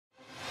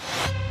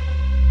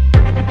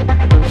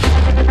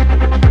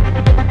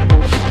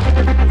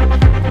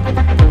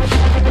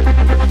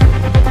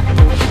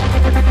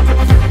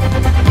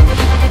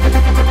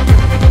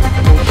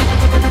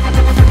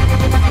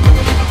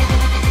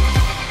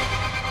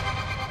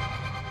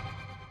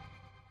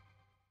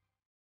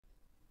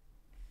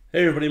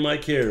Hey everybody,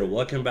 Mike here.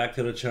 Welcome back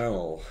to the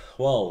channel.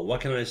 Well,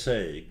 what can I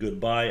say?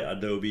 Goodbye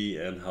Adobe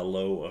and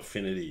hello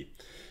Affinity.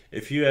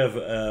 If you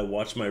have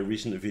watched my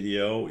recent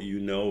video, you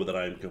know that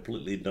I'm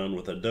completely done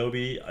with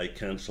Adobe. I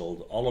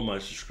canceled all of my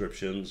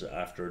subscriptions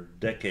after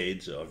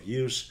decades of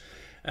use,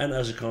 and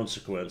as a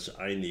consequence,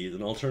 I need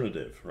an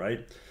alternative,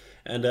 right?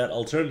 And that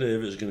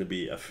alternative is going to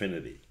be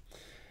Affinity.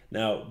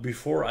 Now,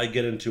 before I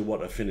get into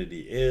what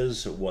Affinity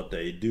is, what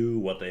they do,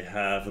 what they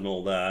have, and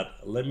all that,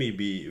 let me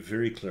be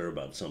very clear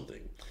about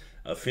something.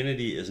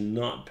 Affinity is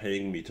not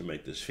paying me to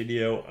make this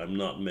video. I'm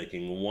not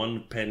making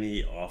one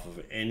penny off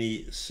of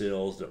any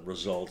sales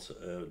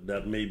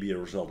that may be a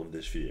result of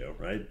this video,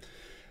 right?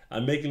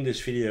 I'm making this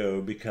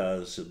video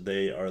because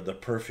they are the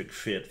perfect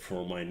fit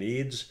for my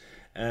needs.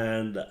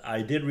 And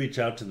I did reach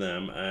out to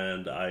them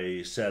and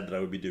I said that I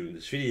would be doing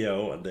this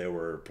video, and they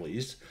were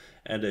pleased.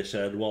 And they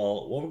said,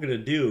 well, what we're going to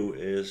do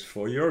is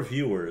for your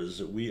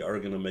viewers, we are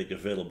going to make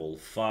available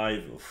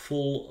 5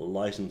 full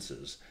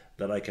licenses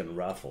that I can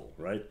raffle,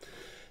 right?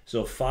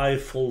 So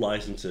 5 full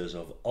licenses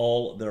of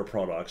all their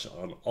products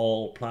on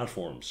all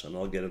platforms, and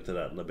I'll get into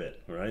that in a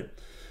bit, all right?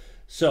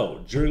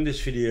 So during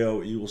this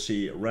video, you will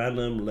see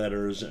random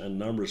letters and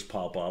numbers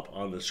pop up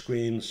on the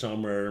screen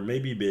somewhere,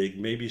 maybe big,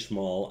 maybe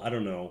small, I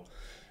don't know.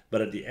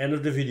 But at the end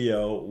of the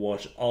video,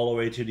 watch all the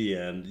way to the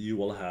end, you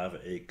will have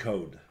a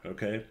code,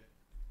 okay?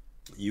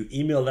 You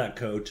email that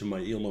code to my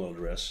email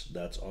address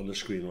that's on the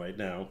screen right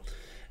now.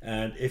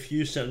 And if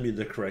you send me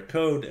the correct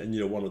code and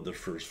you're one of the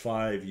first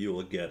 5, you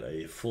will get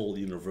a full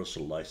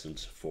universal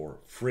license for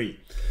free.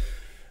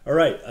 All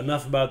right,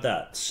 enough about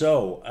that.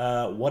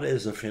 So what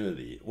is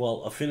Affinity?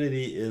 Well,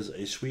 Affinity is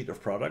a suite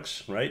of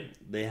products, right?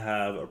 They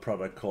have a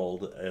product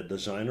called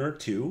Designer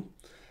 2.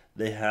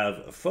 They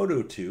have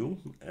Photo 2,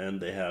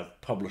 and they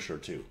have Publisher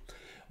 2.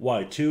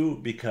 Why 2?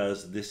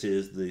 Because this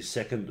is the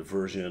second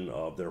version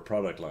of their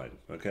product line,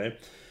 okay?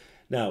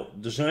 Now,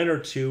 Designer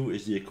 2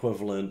 is the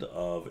equivalent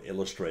of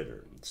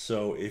Illustrator.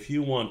 So if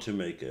you want to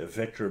make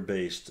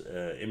vector-based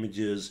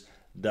images,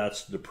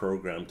 that's the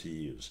program to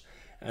use.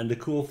 And the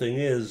cool thing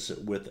is,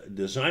 with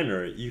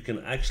Designer, you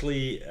can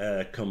actually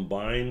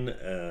combine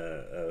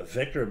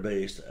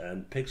vector-based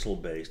and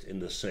pixel-based in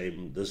the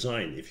same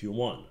design if you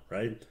want,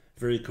 right?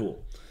 Very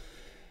cool.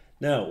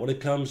 Now, when it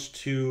comes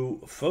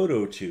to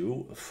Photo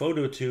 2,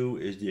 Photo 2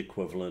 is the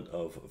equivalent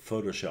of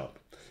Photoshop.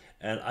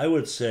 And I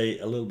would say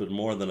a little bit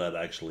more than that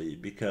actually,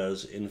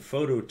 because in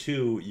Photo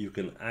 2, you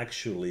can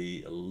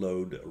actually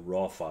load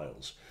RAW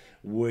files,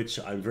 which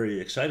I'm very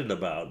excited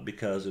about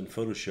because in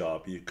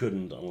Photoshop, you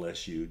couldn't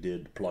unless you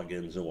did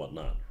plugins and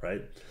whatnot,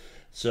 right?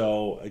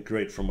 So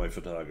great for my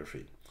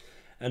photography.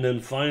 And then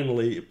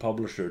finally,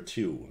 Publisher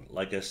 2.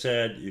 Like I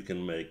said, you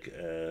can make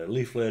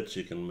leaflets,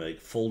 you can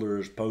make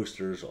folders,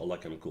 posters, all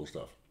that kind of cool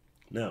stuff.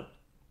 Now,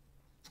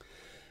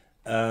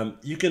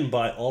 you can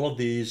buy all of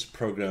these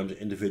programs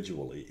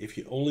individually. If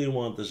you only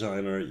want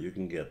Designer, you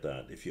can get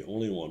that. If you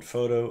only want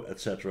Photo,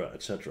 etc.,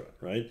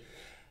 right?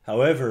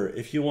 However,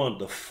 if you want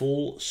the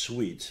full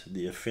suite,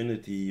 the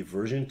Affinity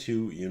version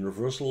 2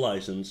 universal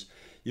license,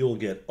 you'll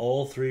get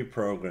all 3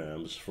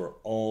 programs for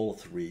all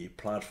 3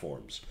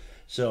 platforms.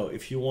 So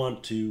if you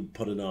want to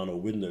put it on a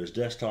Windows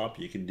desktop,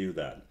 you can do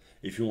that.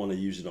 If you want to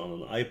use it on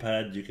an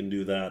iPad, you can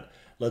do that.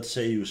 Let's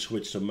say you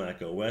switch to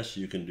Mac OS,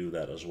 you can do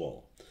that as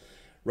well.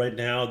 Right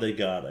now, they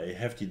got a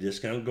hefty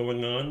discount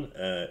going on,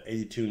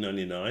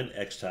 $82.99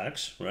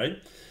 ex-tax, right?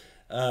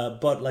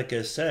 But like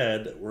I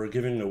said, we're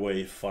giving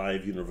away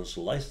 5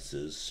 universal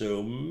licenses,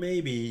 so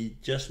maybe,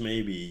 just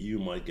maybe, you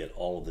might get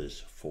all of this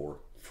for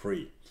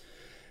free.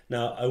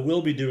 Now, I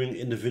will be doing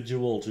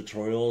individual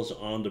tutorials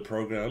on the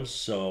programs,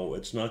 so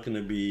it's not going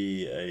to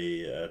be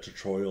a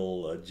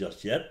tutorial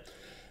just yet.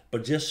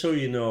 But just so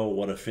you know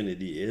what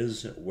Affinity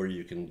is, where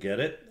you can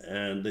get it,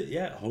 and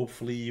yeah,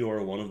 hopefully you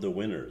are one of the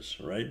winners,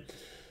 right?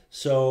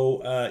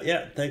 So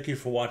yeah, thank you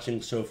for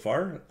watching so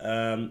far.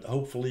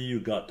 Hopefully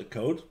you got the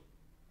code.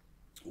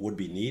 Would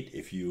be neat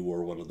if you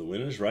were one of the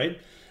winners, right?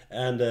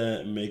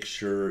 And make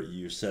sure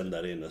you send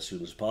that in as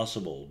soon as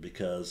possible,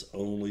 because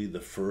only the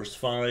first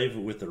 5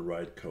 with the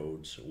right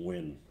codes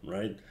win,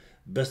 right?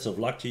 Best of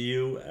luck to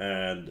you,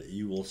 and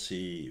you will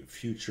see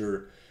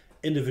future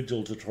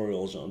individual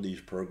tutorials on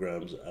these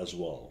programs as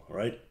well, all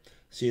right?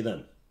 See you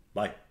then.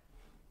 Bye.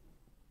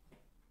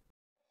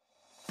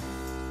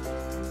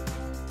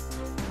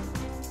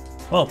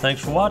 Well, thanks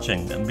for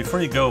watching, and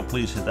before you go,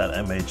 please hit that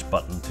MH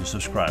button to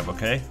subscribe,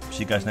 okay?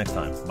 See you guys next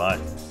time. Bye.